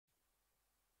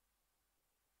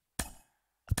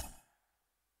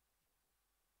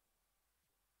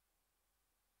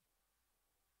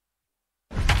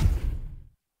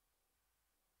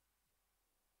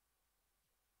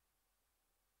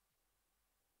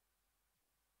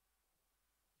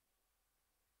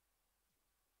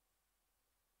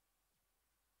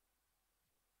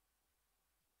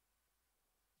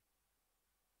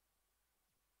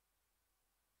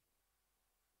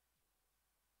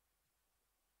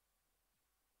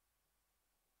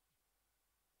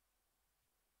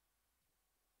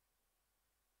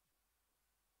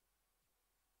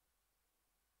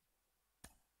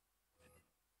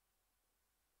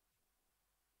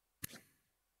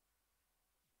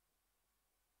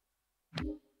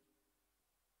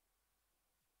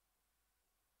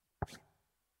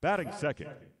Batting second,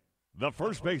 the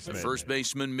first baseman. First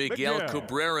baseman Miguel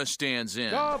Cabrera stands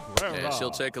in. As he'll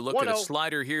take a look at a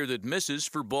slider here that misses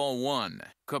for ball one.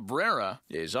 Cabrera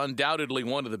is undoubtedly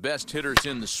one of the best hitters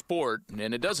in the sport,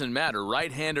 and it doesn't matter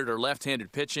right-handed or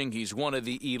left-handed pitching, he's one of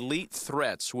the elite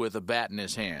threats with a bat in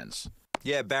his hands.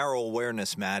 Yeah, barrel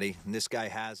awareness, Matty, and this guy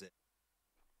has it.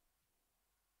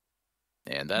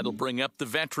 And that'll bring up the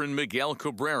veteran Miguel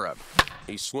Cabrera.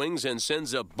 He swings and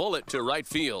sends a bullet to right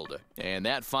field. And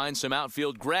that finds some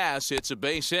outfield grass. It's a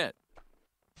base hit.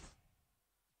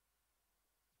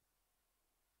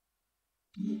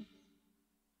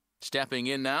 Stepping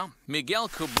in now, Miguel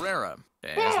Cabrera.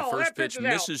 As the first pitch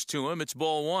misses to him, it's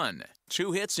ball one.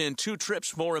 2 hits and 2 trips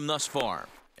for him thus far.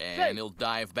 And he'll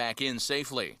dive back in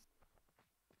safely.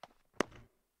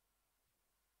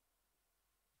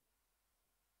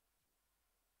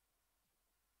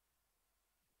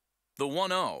 The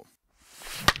 1-0.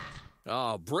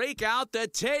 Oh, break out the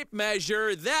tape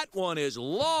measure. That one is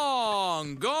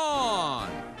long gone.